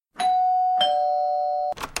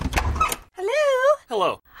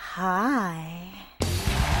Hello. Hi.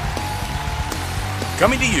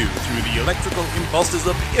 Coming to you through the electrical impulses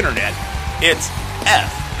of the internet, it's F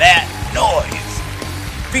That Noise.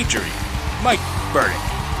 Featuring Mike Burdick,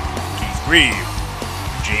 Keith Grieve,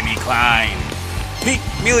 Jamie Klein, Pete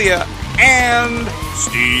Melia, and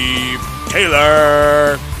Steve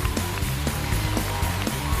Taylor.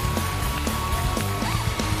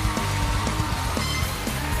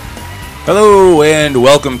 Hello and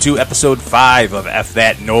welcome to episode 5 of F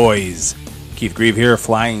That Noise. Keith Grieve here,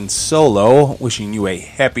 flying solo, wishing you a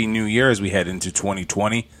happy new year as we head into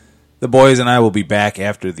 2020. The boys and I will be back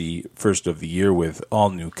after the first of the year with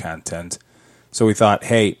all new content. So we thought,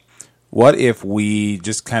 hey, what if we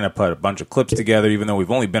just kind of put a bunch of clips together, even though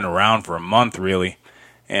we've only been around for a month, really,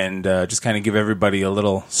 and just kind of give everybody a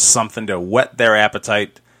little something to whet their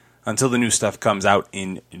appetite until the new stuff comes out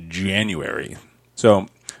in January. So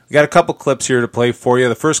we got a couple clips here to play for you.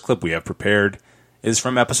 The first clip we have prepared is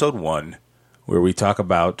from episode 1, where we talk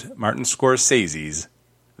about Martin Scorsese's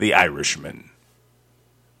The Irishman.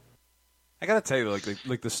 I gotta tell you,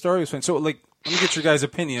 like the story was fun. So, let me get your guys'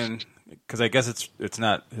 opinion, because I guess it's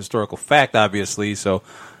not historical fact, obviously. So,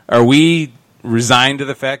 are we resigned to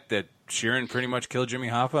the fact that Sheeran pretty much killed Jimmy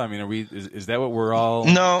Hoffa? I mean, is that what we're all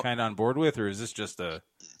kind of on board with, or is this just a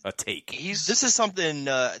take? This is something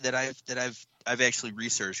that I've actually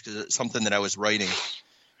researched, because it's something that I was writing,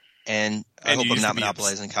 and I hope I'm not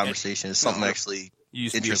monopolizing the conversation. It's something that actually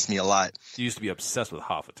interests me a lot. You used to be obsessed with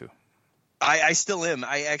Hoffa too. I still am.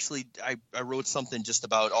 I wrote something just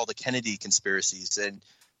about all the Kennedy conspiracies,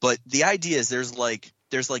 but the idea is there's like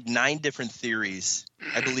 9 different theories.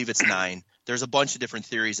 I believe it's 9. There's a bunch of different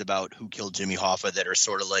theories about who killed Jimmy Hoffa that are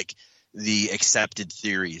sort of like the accepted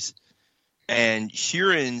theories, and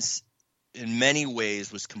Sheeran's in many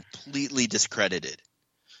ways was completely discredited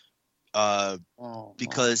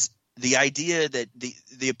because the idea that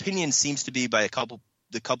the opinion seems to be by the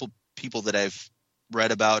couple people that I've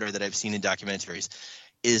read about or that I've seen in documentaries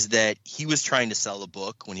is that he was trying to sell the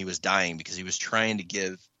book when he was dying because he was trying to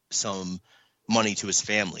give some money to his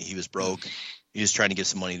family. He was broke. He was trying to give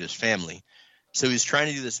some money to his family. So he was trying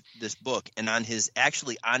to do this book, and on his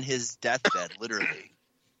deathbed, literally,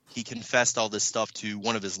 he confessed all this stuff to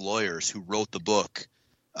one of his lawyers who wrote the book,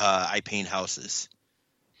 I Paint Houses.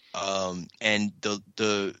 And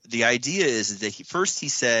the idea is that he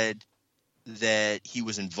said that he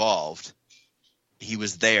was involved, he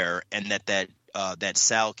was there, and that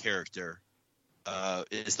Sal character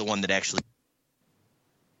is the one that actually.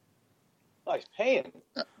 Oh, he's paying.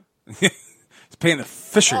 He's paying the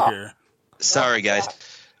Fisher here. Sorry, guys.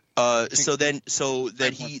 That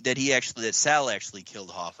Sal actually killed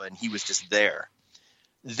Hoffa, and he was just there.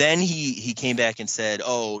 Then he came back and said,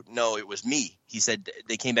 "Oh no, it was me." He said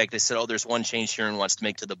they came back. They said, "Oh, there's one change Sheeran wants to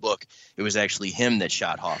make to the book. It was actually him that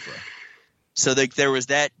shot Hoffa." So there was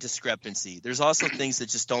that discrepancy. There's also things that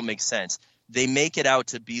just don't make sense. They make it out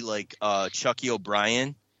to be like Chucky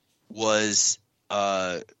O'Brien was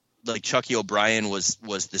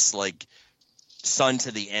this like son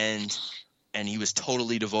to the end, and he was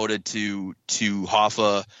totally devoted to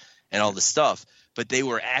Hoffa and all this stuff. But they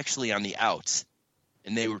were actually on the outs,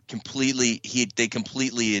 and they were completely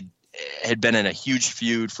had been in a huge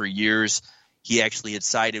feud for years. He actually had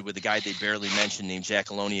sided with a guy they barely mentioned named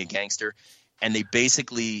Jackaloni, a gangster. And they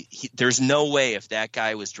basically there's no way if that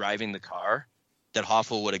guy was driving the car that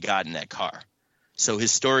Hoffa would have gotten that car. So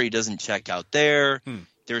his story doesn't check out there.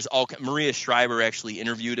 There's Maria Shriver actually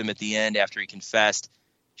interviewed him at the end after he confessed.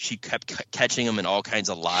 She kept catching him in all kinds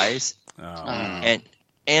of lies. And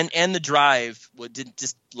the drive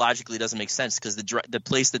just logically doesn't make sense because the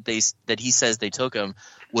place that he says they took him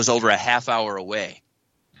was over a half hour away.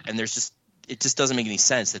 And it just doesn't make any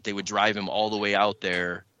sense that they would drive him all the way out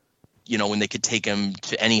there, when they could take him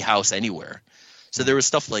to any house anywhere. So there was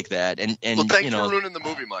stuff like that, and well, thanks for ruining the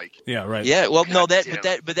movie, Mike. Yeah, right. Yeah, well, no, that's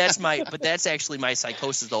actually my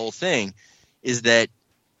psychosis. The whole thing is that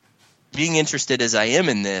being interested as I am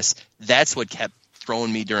in this, that's what kept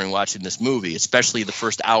throwing me during watching this movie, especially the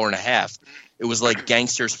first hour and a half. It was like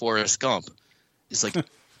Gangsters Forrest Gump. It's like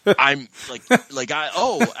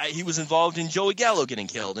he was involved in Joey Gallo getting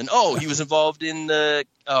killed, and he was involved in the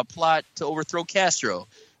plot to overthrow Castro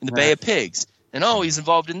in the Bay of Pigs. And he's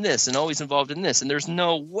involved in this, and he's involved in this, and there's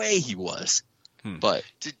no way he was. But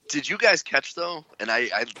did you guys catch though? And I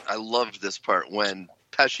loved this part when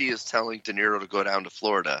Pesci is telling De Niro to go down to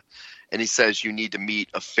Florida, and he says you need to meet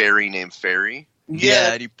a fairy named Fairy.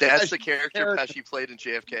 Yeah, that's the character Pesci played in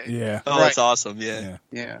JFK. Yeah. Oh, that's awesome. Yeah.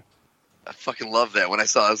 I fucking love that. When I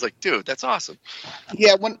saw it, I was like, dude, that's awesome.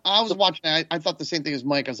 Yeah, when I was watching it, I thought the same thing as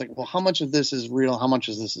Mike. I was like, well, how much of this is real? How much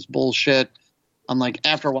of this is bullshit? I'm like,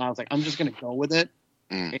 after a while, I was like, I'm just going to go with it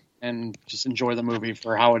and just enjoy the movie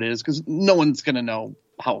for how it is, because no one's going to know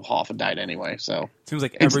how Hoffa died anyway. So seems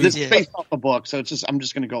like it's based off the book, so I'm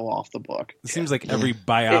just going to go off the book. It seems like every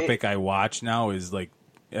biopic I watch now is like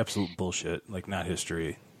absolute bullshit, like not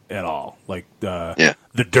history at all. Like The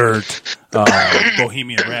Dirt,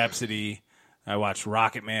 Bohemian Rhapsody. I watched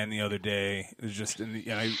Rocket Man the other day. It's just,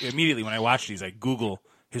 immediately when I watch these, I Google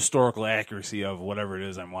historical accuracy of whatever it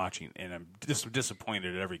is I'm watching, and I'm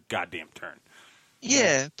disappointed at every goddamn turn.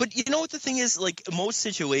 Yeah, but you know what the thing is? Like, most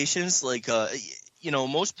situations, like,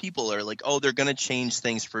 most people are like, oh, they're going to change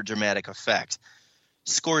things for dramatic effect.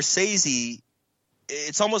 Scorsese,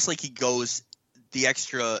 it's almost like he goes the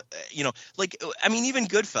extra, even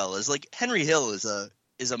Goodfellas, like Henry Hill is a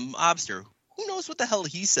mobster. Who knows what the hell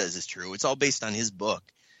he says is true? It's all based on his book.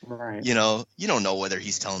 Right. You don't know whether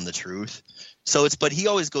he's telling the truth. So but he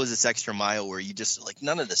always goes this extra mile where you just like,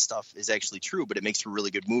 none of this stuff is actually true, but it makes for a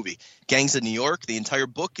really good movie. Gangs of New York, the entire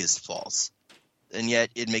book is false, and yet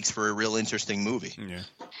it makes for a real interesting movie. Yeah.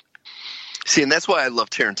 See, and that's why I love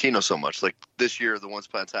Tarantino so much. Like this year, the Once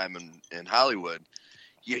Upon a Time in Hollywood,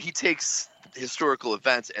 he takes historical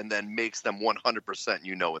events and then makes them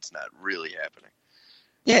 100%. It's not really happening.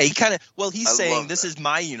 Yeah, he kind of. He's saying this is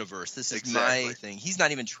my universe. This is exactly. my thing. He's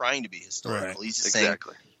not even trying to be historical. Right. He's just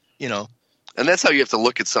exactly. saying, And that's how you have to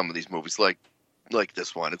look at some of these movies, like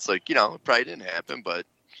this one. It's like, it probably didn't happen, but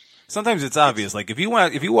sometimes it's obvious. Like if you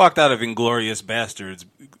walked out of Inglourious Bastards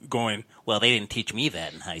going, well, they didn't teach me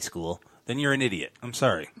that in high school, then you're an idiot. I'm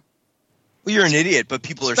sorry. Well, you're an idiot, but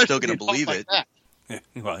people are still going to believe it.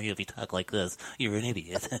 Well, if you talk like this, you're an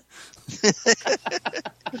idiot.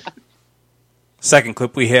 Second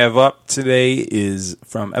clip we have up today is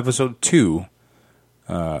from episode 2,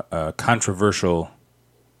 a controversial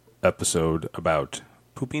episode about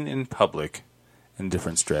pooping in public and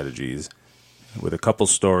different strategies, with a couple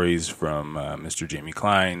stories from Mr. Jamie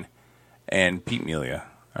Klein and Pete Melia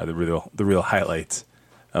are the real highlights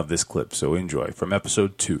of this clip. So enjoy from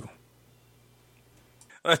episode 2.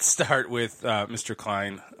 Let's start with Mr.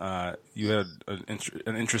 Klein. You had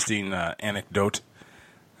an interesting anecdote,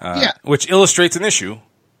 which illustrates an issue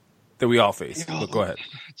that we all face. But go ahead.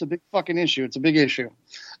 It's a big fucking issue. It's a big issue.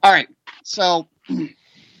 All right. So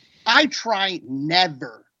I try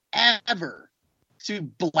never, ever to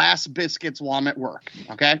blast biscuits while I'm at work.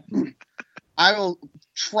 Okay. I will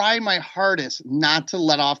try my hardest not to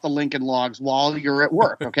let off the Lincoln Logs while you're at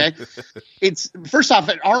work. Okay. It's first off,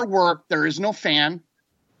 at our work, there is no fan.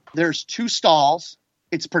 There's 2 stalls.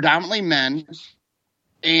 It's predominantly men.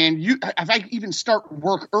 And if I even start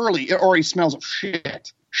work early, it already smells of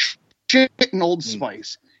shit and Old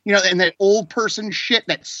Spice, and that old person shit,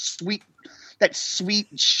 that sweet,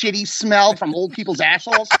 shitty smell from old people's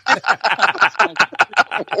assholes.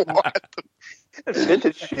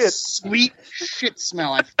 Vintage shit. Sweet shit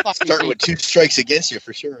smell. I fucking starting with 2 strikes against you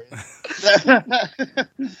for sure.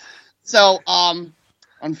 So,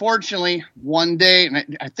 unfortunately, one day,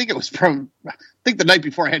 and I think it was the night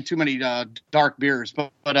before I had too many dark beers,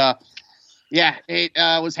 but it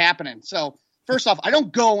was happening. So first off, I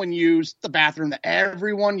don't go and use the bathroom that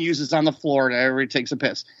everyone uses on the floor and everybody takes a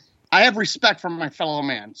piss. I have respect for my fellow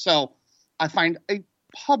man. So I find a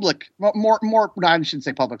public, I shouldn't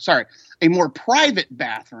say public, sorry, a more private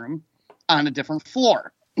bathroom on a different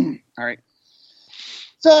floor. All right.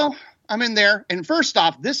 So I'm in there, and first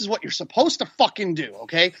off, this is what you're supposed to fucking do,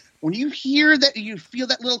 okay? When you hear that, you feel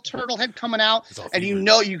that little turtle head coming out, and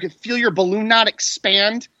you can feel your balloon knot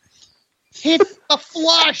expand, hit the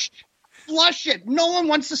flush. Flush it. No one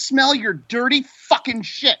wants to smell your dirty fucking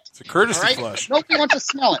shit. It's a courtesy flush. Nobody wants to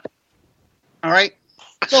smell it. All right?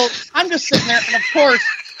 So I'm just sitting there, and of course,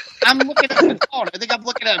 I'm looking at my phone. I think I'm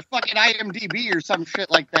looking at fucking IMDb or some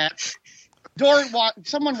shit like that.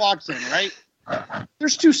 Someone walks in, right?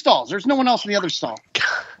 There's 2 stalls. There's no one else in the other stall.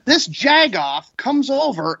 This jagoff comes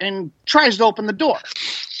over and tries to open the door.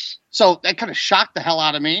 So that kind of shocked the hell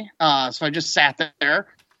out of me. So I just sat there.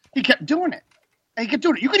 He kept doing it.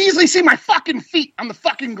 You can easily see my fucking feet on the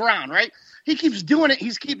fucking ground, right? He keeps doing it.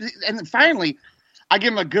 And then finally, I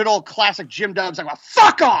give him a good old classic Jim Dubs. I go,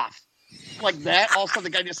 fuck off! Like that. All of a sudden,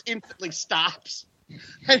 the guy just instantly stops.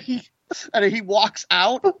 And he walks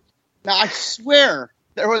out. Now, I swear,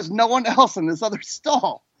 there was no one else in this other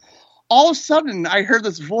stall. All of a sudden, I heard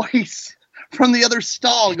this voice from the other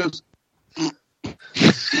stall. He goes,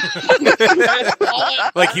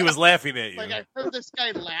 like he was laughing at you. Like I heard this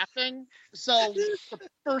guy laughing. So the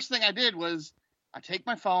first thing I did was I take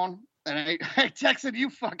my phone and I texted you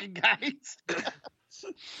fucking guys.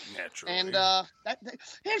 Naturally. And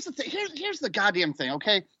here's the thing. Here's the goddamn thing.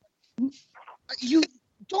 Okay, you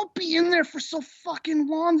don't be in there for so fucking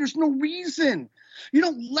long. There's no reason. You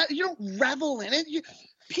don't revel in it.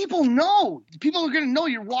 People know. People are gonna know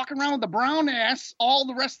you're walking around with a brown ass all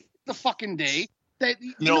the rest of the fucking day. That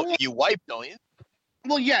You wipe, don't you?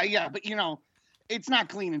 Well, yeah, but it's not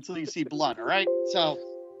clean until you see blood. All right, so.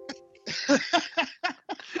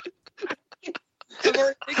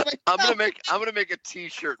 I'm gonna make a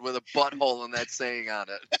T-shirt with a butthole and that saying on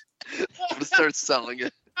it. I'm gonna start selling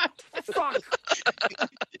it. Fuck.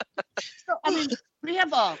 So, I mean, we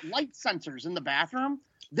have light sensors in the bathroom.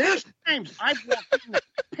 There's times I've walked in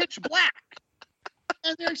pitch black,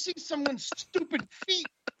 and there I see someone's stupid feet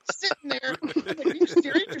sitting there. Like, are you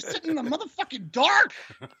serious? You're sitting in the motherfucking dark.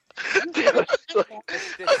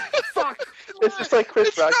 Fuck. It's just like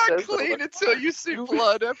Chris Rock It's not says. clean until you see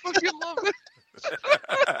blood. I fucking love it.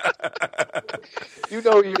 You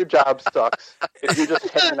know your job sucks if you're just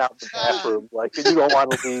hanging out in the bathroom, like, and you don't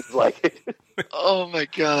want to leave, like. Oh my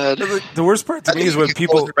god. The worst part to me is when You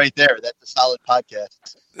people. close it right there. That's a solid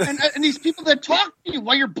podcast. And these people that talk to you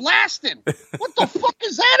while you're blasting. What the fuck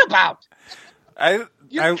is that about?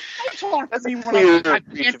 You don't talk to me when clear I'm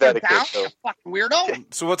breach of dancing etiquette, down, though. you fucking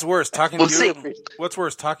weirdo. So what's worse, talking Well, to see- you? What's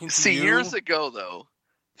worse, talking to See, you? years ago though,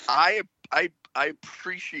 I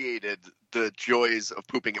appreciated the joys of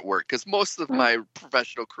pooping at work because most of my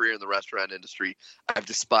professional career in the restaurant industry, I've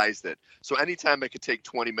despised it. So anytime I could take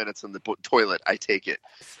 20 minutes in the toilet, I take it.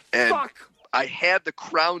 And I had the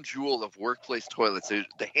crown jewel of workplace toilets. The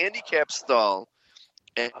handicap stall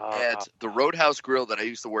at the Roadhouse Grill that I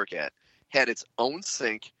used to work at had its own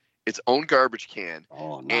sink, its own garbage can,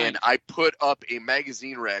 Oh, nice. and I put up a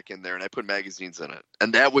magazine rack in there, and I put magazines in it.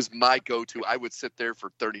 And that was my go-to. I would sit there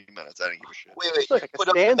for 30 minutes. I didn't give a shit. Wait, It's you like put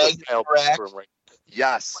a up the standard magazine style rack. bathroom, right?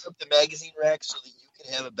 Yes. Put up the magazine rack so that you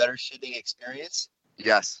can have a better shitting experience.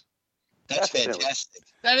 Yes. That's Definitely. fantastic.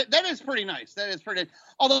 That is pretty nice. That is pretty.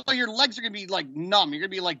 Although your legs are gonna be like numb. You're gonna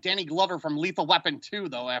be like Danny Glover from Lethal Weapon 2,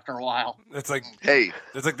 though. After a while. It's like Hey,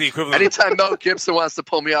 the equivalent. anytime Mel Gibson wants to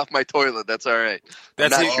pull me off my toilet, that's all right.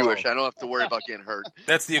 That's I'm not the- Jewish. I don't have to worry about getting hurt.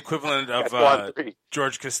 That's the equivalent of That's one, three.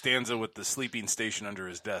 George Costanza with the sleeping station under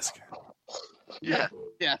his desk. Yeah.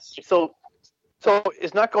 Yes. So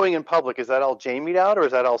is not going in public, is that all Jamie'd out or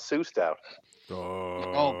is that all Soused out?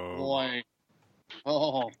 Oh boy.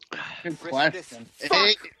 Oh, good Risk question.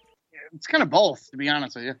 this. It's kind of both, to be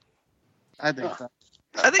honest with you. I think so.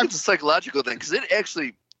 I think it's a psychological thing because it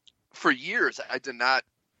actually, for years, I did not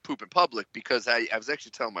poop in public because I was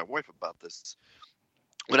actually telling my wife about this.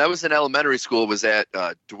 When I was in elementary school, it was at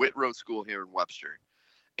DeWitt Road School here in Webster,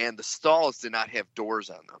 and the stalls did not have doors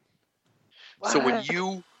on them. So when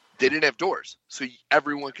they didn't have doors, so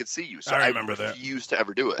everyone could see you. So I remember that. refused to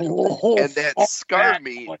ever do it, Oh, and that fuck scarred that.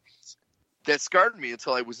 me. That scarred me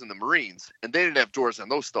until I was in the Marines, and they didn't have doors on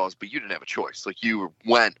those stalls, but you didn't have a choice. Like you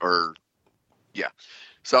went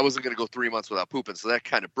so I wasn't going to go 3 months without pooping. So that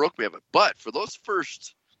kind of broke me of it. But for those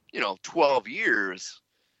first, 12 years,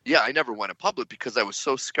 I never went in public because I was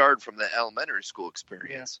so scarred from that elementary school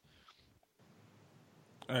experience.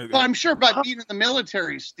 Well, I'm sure by being in the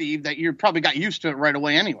military, Steve, that you probably got used to it right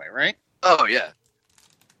away anyway, right? Oh, yeah.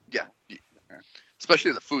 Yeah.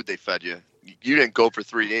 Especially the food they fed you. You didn't go for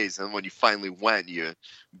 3 days, and when you finally went, you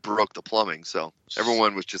broke the plumbing. So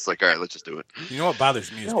everyone was just like, all right, let's just do it. You know what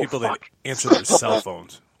bothers me is No, people fuck. that answer their cell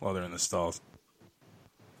phones while they're in the stalls.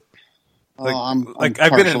 Like,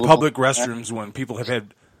 I've been in partial to public that. restrooms when people have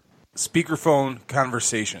had speakerphone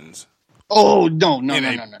conversations Oh, no. in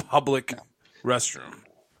a public restroom.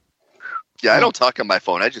 Yeah, I don't talk on my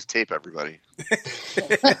phone. I just tape everybody.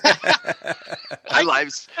 I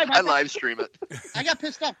live stream it. I got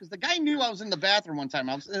pissed off because the guy knew I was in the bathroom one time.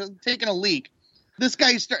 I was taking a leak. This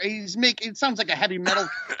guy he's making it sounds like a heavy metal.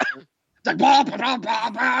 It's like bah, bah, bah, bah,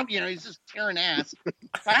 bah. He's just tearing ass.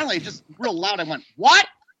 Finally, just real loud. I went, "What?"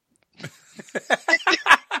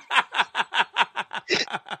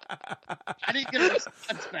 I didn't get a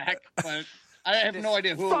response back, but I have no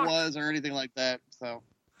idea who it was or anything like that. So,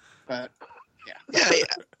 but Yeah,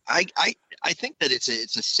 I think that it's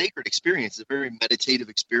a sacred experience. It's a very meditative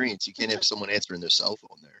experience. You can't have someone answering their cell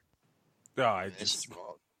phone there. No, I It's just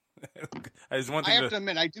wrong. one I thing have to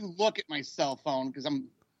admit, I do look at my cell phone because I'm.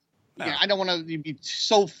 No. Yeah, I don't want to be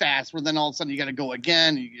so fast where then all of a sudden you got to go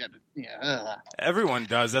again. You got to, everyone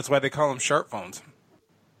does. That's why they call them sharp phones.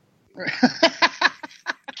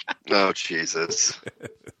 Oh, Jesus.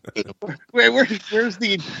 Where's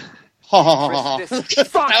the? Ha ha ha Risk ha. this.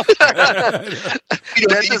 Fuck.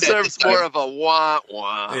 That deserves more of a wah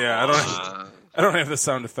wah. Yeah, I don't have the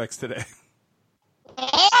sound effects today.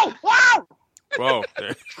 Oh wow! Whoa,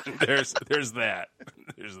 there's that.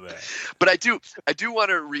 There's that. But I do want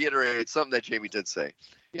to reiterate something that Jamie did say.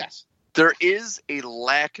 Yes. There is a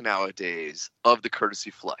lack nowadays of the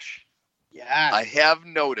courtesy flush. Yes. I have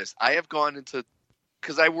noticed. I have gone into,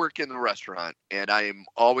 because I work in the restaurant and I am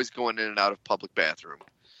always going in and out of public bathroom.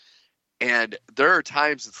 And there are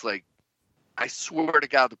times it's like, I swear to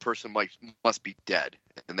God, the person must be dead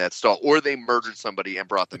in that stall, or they murdered somebody and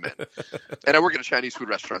brought them in. And I work in a Chinese food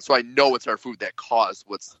restaurant, so I know it's our food that caused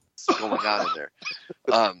what's going on in there.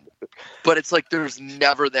 But it's like there's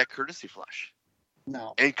never that courtesy flush.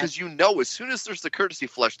 No. And because as soon as there's the courtesy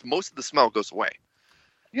flush, most of the smell goes away.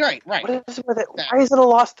 You're right, right. What is it with it? Why is it a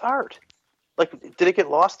lost art? Like, did it get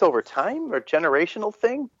lost over time or a generational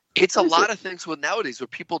thing? It's a lot of things with nowadays where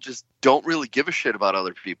people just don't really give a shit about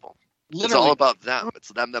other people. Literally. It's all about them. It's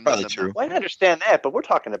them. Probably true. Well, I understand that, but we're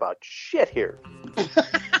talking about shit here.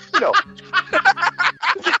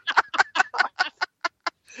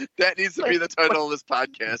 That needs to be the title of this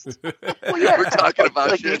podcast. Well, yeah. We're talking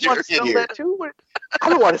about like, shit you want here. to smell that too? I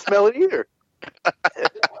don't want to smell it either.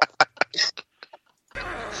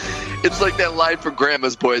 It's like that line from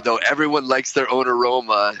Grandma's Boy, though. Everyone likes their own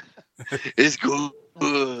aroma. It's good.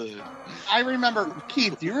 I remember,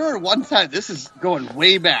 Keith, do you remember one time, this is going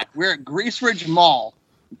way back, we're at Grease Ridge Mall.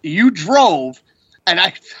 You drove, and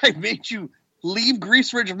I made you leave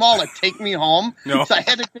Grease Ridge Mall to take me home. No. So I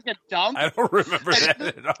had to take a dump. I don't remember that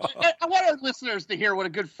at all. I want our listeners to hear what a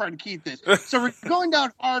good friend Keith is. So we're going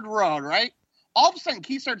down Hard Road, right? All of a sudden,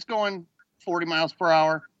 Keith starts going 40 miles per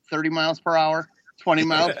hour, 30 miles per hour, 20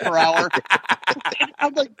 miles per hour.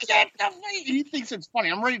 I'm like, get the way. He thinks it's funny.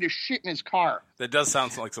 I'm ready to shit in his car. That does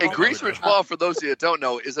sound like something. And Grease Ridge Mall, for those of you that don't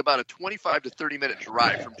know, is about a 25 to 30 minute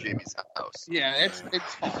drive from Jamie's house. Yeah, it's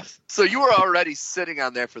fun. So you were already sitting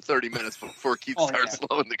on there for 30 minutes before Keith started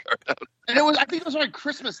slowing the car down. And I think it was around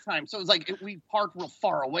Christmas time, so it was like we parked real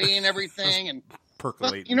far away and everything. And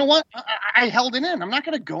percolating. But you know what? I held it in. I'm not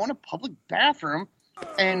going to go in a public bathroom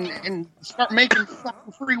and start making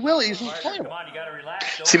fucking free willies in the toilet.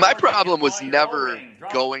 See, my problem was never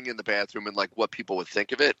going in the bathroom and like what people would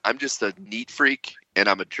think of it. I'm just a neat freak, and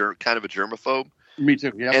I'm kind of a germaphobe. Me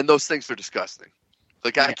too. Yeah. And those things are disgusting.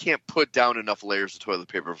 Like I can't put down enough layers of toilet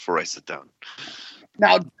paper before I sit down.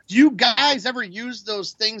 Now, do you guys ever use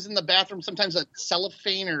those things in the bathroom? Sometimes a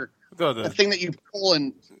cellophane or a thing that you pull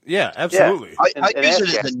and. Yeah, absolutely. Yeah. I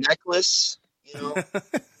use it as a necklace.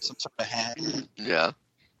 Some sort of hat. Yeah.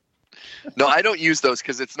 No, I don't use those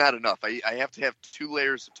because it's not enough. I have to have 2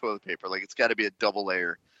 layers of toilet paper. Like it's got to be a double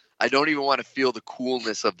layer. I don't even want to feel the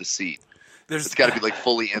coolness of the seat. It's got to be like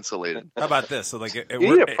fully insulated. How about this? So like, you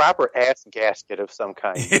need a proper ass gasket of some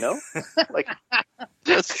kind. You know, like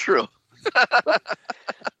that's true.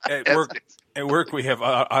 At work, we have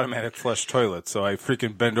automatic flush toilets, so I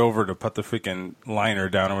freaking bend over to put the freaking liner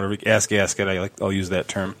down or whatever. Ass gasket, I'll use that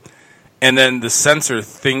term. And then the sensor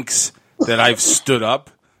thinks that I've stood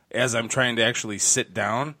up as I'm trying to actually sit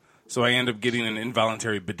down, so I end up getting an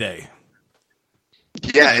involuntary bidet.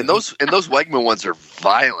 Yeah, and those Wegman ones are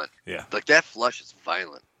violent. Yeah. Like that flush is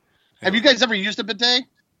violent. Have you guys ever used a bidet?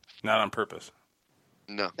 Not on purpose.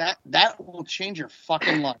 No. That will change your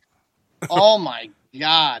fucking life. Oh my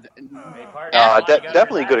God.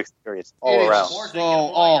 Definitely a good experience all around.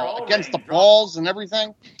 So, against the balls and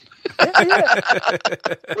everything. Yeah.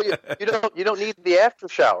 Well, you don't need the after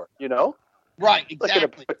shower, you know? Right, Look exactly.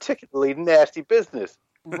 at a particularly nasty business.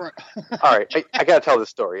 Right. All right, I got to tell this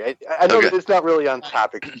story. I know that it's not really on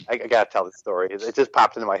topic. I got to tell this story. It just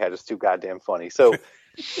popped into my head. It's too goddamn funny. So,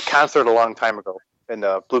 a concert a long time ago in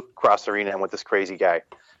the Blue Cross Arena, and with this crazy guy.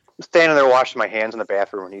 I'm standing there washing my hands in the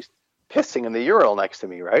bathroom, and he's pissing in the urinal next to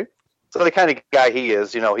me, right? So the kind of guy he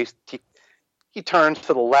is, you know, he turns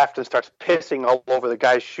to the left and starts pissing all over the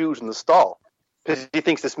guy's shoes in the stall because he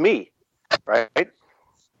thinks it's me, right?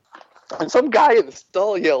 And some guy in the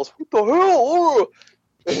stall yells, "What the hell?"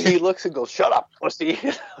 And he looks and goes, "Shut up, pussy."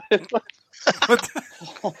 And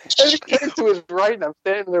he turns to his right, and I'm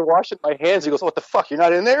standing there washing my hands. He goes, "What the fuck? You're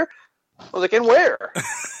not in there?" I was like, "In where?"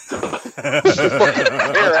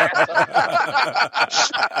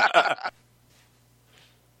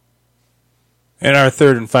 And our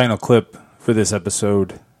third and final clip for this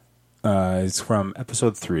episode is from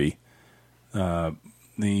episode 3.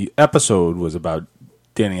 The episode was about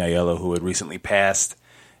Danny Aiello, who had recently passed,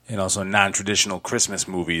 and also non-traditional Christmas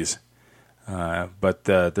movies. But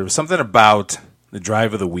there was something about the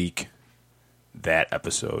Drive of the Week, that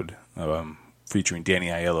episode, featuring Danny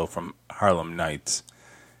Aiello from Harlem Nights,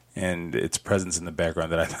 and its presence in the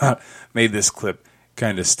background that I thought made this clip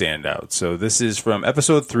kind of stand out. So this is from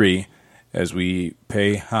episode 3, as we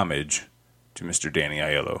pay homage to Mr. Danny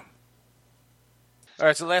Aiello. All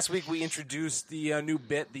right, so last week we introduced the new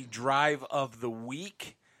bit, the Drive of the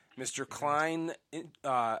Week. Mr. Klein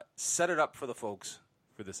set it up for the folks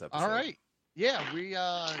for this episode. All right. Yeah, we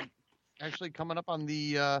actually coming up on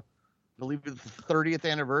the, I believe it's the 30th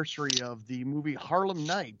anniversary of the movie Harlem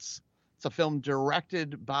Nights. It's a film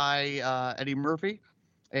directed by Eddie Murphy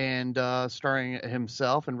and starring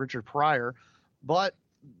himself and Richard Pryor. But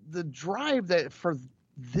the drive that for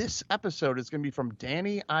this episode is going to be from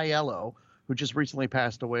Danny Aiello, who just recently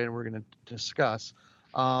passed away, and we're going to discuss.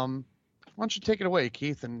 Why don't you take it away,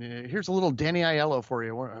 Keith? And here's a little Danny Aiello for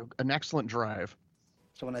you. An excellent drive.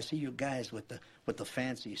 So when I see you guys with the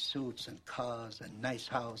fancy suits and cars and nice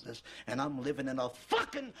houses, and I'm living in a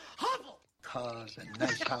fucking hovel. Cars and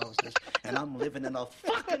nice houses, and I'm living in a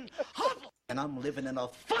fucking hovel. And I'm living in a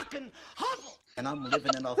fucking hovel. And I'm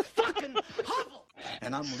living in a fucking hovel.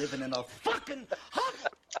 And I'm living in a fucking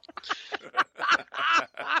hovel.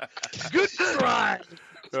 Good try.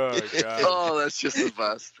 Oh, God. Oh, that's just the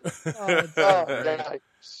best. I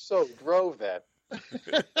so drove that.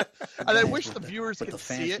 And I wish the viewers with could the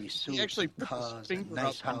see it. fancy He suits actually and put his cars and finger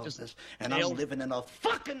nice up and just houses, and I'm nailed living in a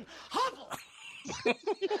fucking hovel.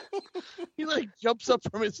 he like jumps up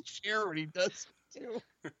from his chair when he does it too.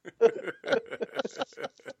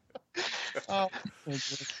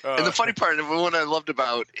 And the funny part, and what I loved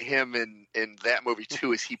about him in that movie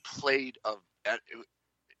too, is he played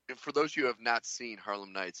for those of you who have not seen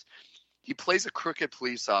Harlem Nights, he plays a crooked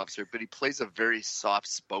police officer, but he plays a very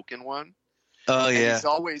soft-spoken one. Oh, And yeah.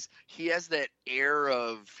 he has that air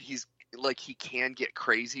of he's like he can get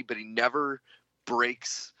crazy, but he never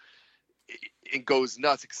breaks and goes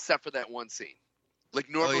nuts except for that one scene. Like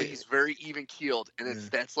normally he's very even keeled, and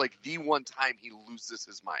that's like the one time he loses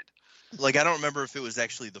his mind. Like, I don't remember if it was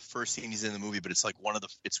actually the first scene he's in the movie, but it's like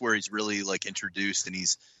it's where he's really like introduced, and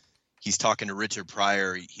he's talking to Richard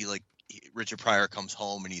Pryor. Richard Pryor comes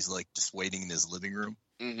home, and he's like just waiting in his living room.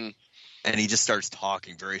 Mm-hmm. And he just starts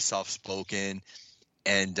talking, very soft spoken,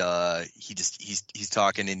 and he's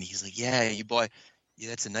talking, and he's like, "Yeah, you boy, yeah,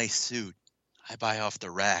 that's a nice suit. I buy off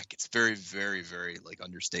the rack." It's very, very, very like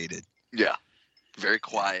understated. Yeah, very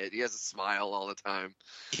quiet. He has a smile all the time.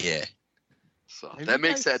 Yeah. So Have that you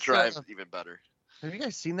makes guys, that drive even better. Have you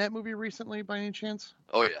guys seen that movie recently, by any chance?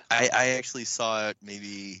 Oh yeah. I actually saw it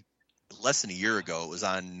maybe less than a year ago. It was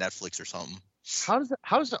on Netflix or something. How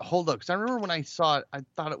does it hold up? Because I remember when I saw it, I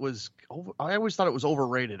always thought it was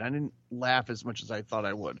overrated. I didn't laugh as much as I thought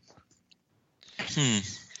I would.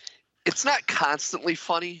 It's not constantly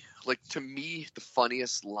funny. Like, to me, the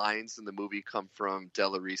funniest lines in the movie come from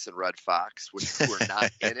Delarice and Red Fox, who are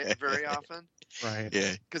not in it very often. Right.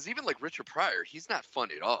 Yeah. Because even like Richard Pryor, he's not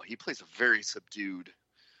funny at all. He plays a very subdued.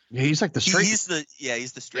 Yeah, he's like the straight. He's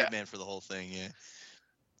the straight man for the whole thing. Yeah.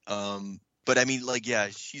 But I mean, like, yeah,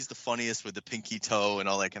 she's the funniest with the pinky toe and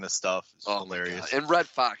all that kind of stuff. It's hilarious. And Red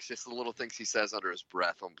Fox, just the little things he says under his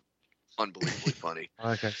breath, unbelievably funny.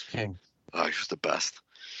 That guy's king. Oh, he's just the best.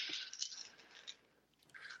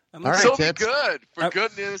 All right, so Tits. be good, for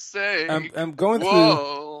goodness sake. I'm going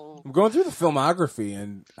Whoa. through the filmography,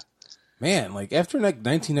 and man, like after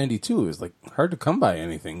 1992, it was like hard to come by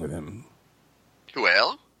anything with him. Who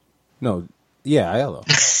else? No, yeah, Aiello.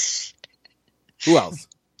 Who else?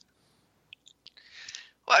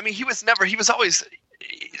 Well, I mean, he was always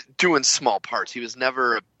doing small parts. He was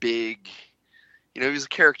never a big, he was a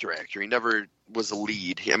character actor. He never was a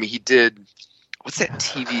lead. I mean, he did, what's that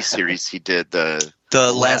TV series he did? The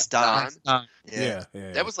Last Don. Yeah.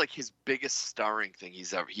 That was like his biggest starring thing he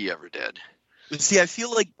ever did. See, I feel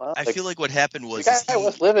like what happened was The guy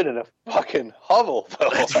was living in a fucking hovel, though.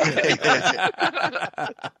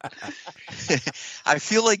 I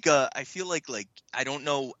feel like I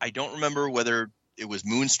don't remember whether it was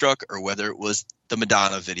Moonstruck or whether it was the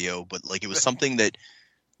Madonna video, but like it was something that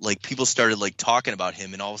like people started like talking about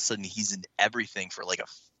him, and all of a sudden he's in everything for like a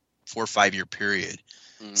 4 or 5 year period.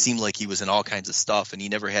 Seemed like he was in all kinds of stuff, and he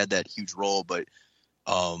never had that huge role. But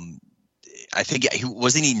I think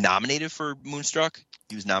wasn't he nominated for Moonstruck?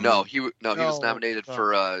 He was nominated. He was nominated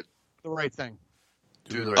for The Right Thing.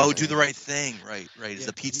 Do the Right Thing. Right. He's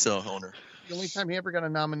the pizza owner. The only time he ever got a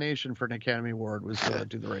nomination for an Academy Award was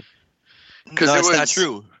Do the Right Thing. No, that's not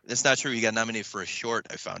true. That's not true. He got nominated for a short,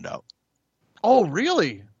 I found out. Oh,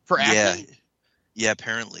 really? For acting? Yeah,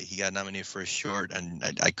 apparently he got nominated for a short, and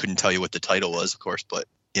I couldn't tell you what the title was, of course, but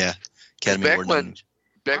yeah, Academy Award nomination.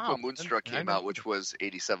 Back when Moonstruck came out, which was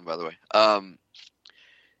 87, by the way,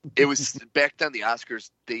 it was back then the Oscars,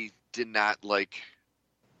 they did not like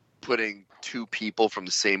putting two people from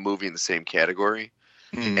the same movie in the same category.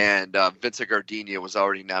 And Vincent Gardenia was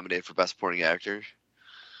already nominated for Best Supporting Actor.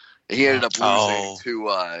 He ended up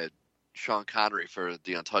losing Sean Connery for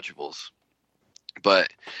The Untouchables.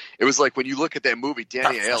 But it was like when you look at that movie,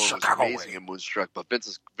 Danny Aiello was amazing in Moonstruck, but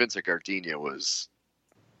Vincent Gardenia was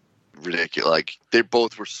ridiculous. Like they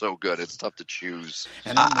both were so good. It's tough to choose.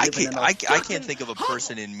 And I can't think of a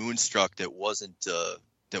person in Moonstruck that wasn't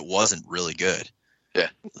really good. Yeah,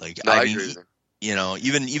 like no, I mean,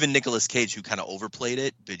 even Nicolas Cage, who kind of overplayed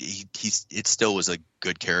it, but it still was a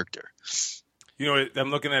good character. You know,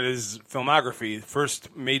 I'm looking at his filmography.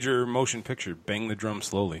 First major motion picture, Bang the Drum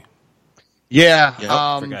Slowly. Yeah,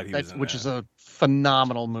 which is a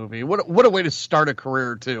phenomenal movie. What a way to start a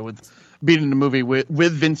career too, with being in a movie with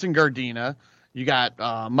Vincent Gardenia. You got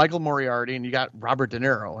Michael Moriarty and you got Robert De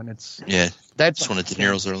Niro, and that's one of De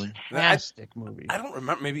Niro's earlier. Fantastic movie. I don't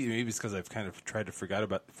remember. Maybe it's because I've kind of tried to forget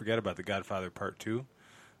about The Godfather Part 2.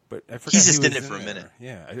 But I forgot he's just in it for a minute.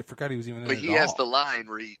 Yeah, I forgot he was even in it. But he has the line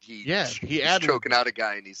where he's choking out a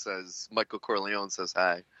guy and he says, Michael Corleone says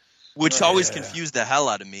hi. Which always confused the hell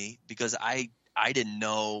out of me because I didn't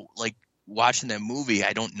know, like, watching that movie,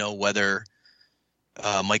 I don't know whether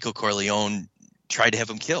Michael Corleone tried to have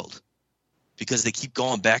him killed because they keep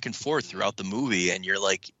going back and forth throughout the movie, and you're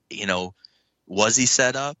like, was he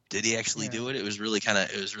set up? Did he actually do it? It was really kind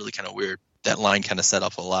of weird. That line kind of set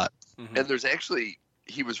up a lot. Mm-hmm. And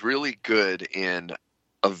he was really good in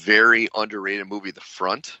a very underrated movie, The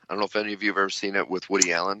Front. I don't know if any of you have ever seen it with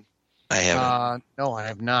Woody Allen. I haven't. No, I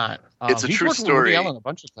have not. It's a true story. With Woody Allen a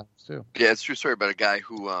bunch of times too. Yeah, it's a true story about a guy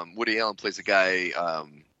who Woody Allen plays a guy,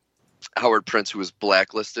 Howard Prince, who was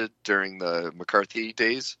blacklisted during the McCarthy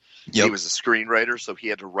days. Yep. He was a screenwriter, so he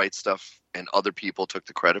had to write stuff, and other people took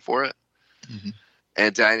the credit for it. Mm-hmm.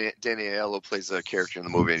 And Danny Aiello plays a character in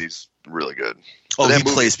the movie, and he's really good. Oh, he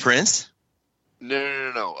plays Prince?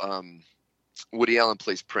 No. Woody Allen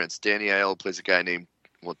plays Prince. Danny Aiello plays a guy named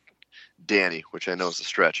Danny, which I know is a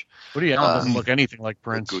stretch. Woody Allen doesn't look anything like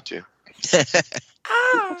Prince. Gucci.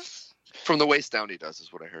 From the waist down, he does,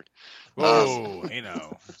 is what I heard. Whoa, hey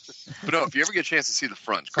now. But no, if you ever get a chance to see The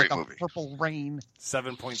Front, it's great like movie. Purple Rain.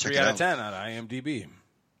 7.3 out of 10 on IMDb.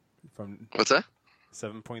 What's that?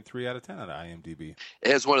 7.3 out of 10 on IMDb.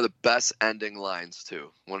 It has one of the best ending lines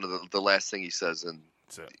too. One of the last thing he says in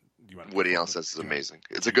Woody Allen says is amazing.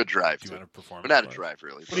 It's a good drive. Do you want to perform? But not a drive,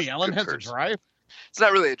 really. Woody Allen has curse. A drive. It's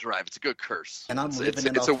not really a drive. It's a good curse. And it's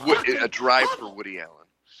a drive for Woody Allen.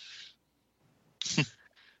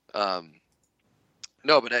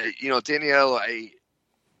 No, but Danielle,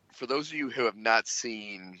 for those of you who have not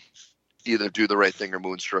seen either Do the Right Thing or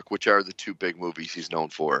Moonstruck, which are the two big movies he's known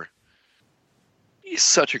for, he's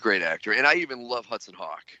such a great actor. And I even love Hudson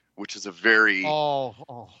Hawk, which is a very...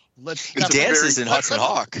 He dances in Hudson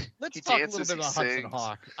Hawk. Let's talk a little bit about Hudson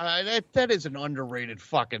Hawk. That is an underrated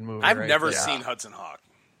fucking movie. I've never seen Hudson Hawk.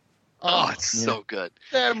 Oh, it's so good.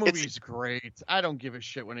 That movie's great. I don't give a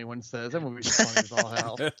shit what anyone says. That movie's funny as all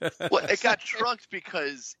hell. Well, it got trunked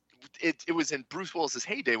because it was in Bruce Willis's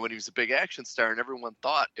heyday when he was a big action star, and everyone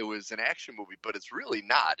thought it was an action movie, but it's really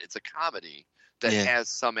not. It's a comedy that has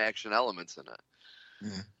some action elements in it.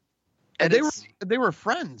 Yeah. And they were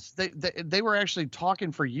friends. They were actually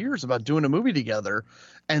talking for years about doing a movie together,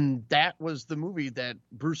 and that was the movie that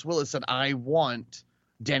Bruce Willis said, "I want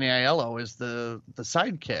Danny Aiello as the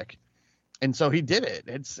sidekick," and so he did it.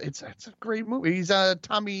 It's a great movie. He's a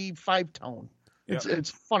Tommy Five Tone.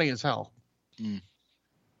 It's funny as hell. Mm.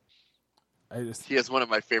 He has one of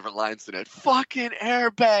my favorite lines in it. Fucking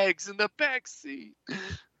airbags in the back seat.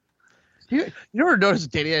 You ever notice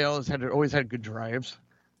Danny Aiello's always had good drives?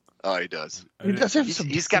 Oh, he does. He does have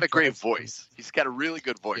he's got a great voice. He's got a really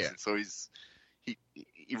good voice, and so he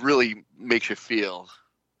really makes you feel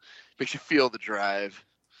the drive.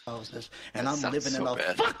 And I'm living in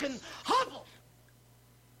a fucking hovel.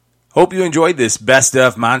 Hope you enjoyed this best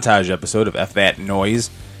of montage episode of F That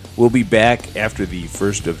Noise. We'll be back after the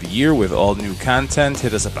first of the year with all new content.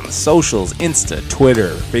 Hit us up on the socials, Insta,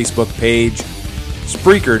 Twitter, Facebook page,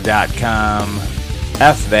 Spreaker.com.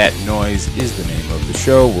 F That Noise is the name of the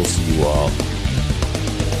show. We'll see you all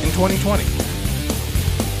in 2020.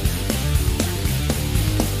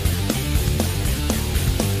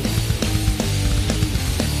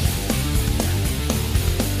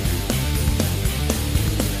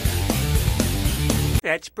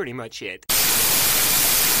 That's pretty much it.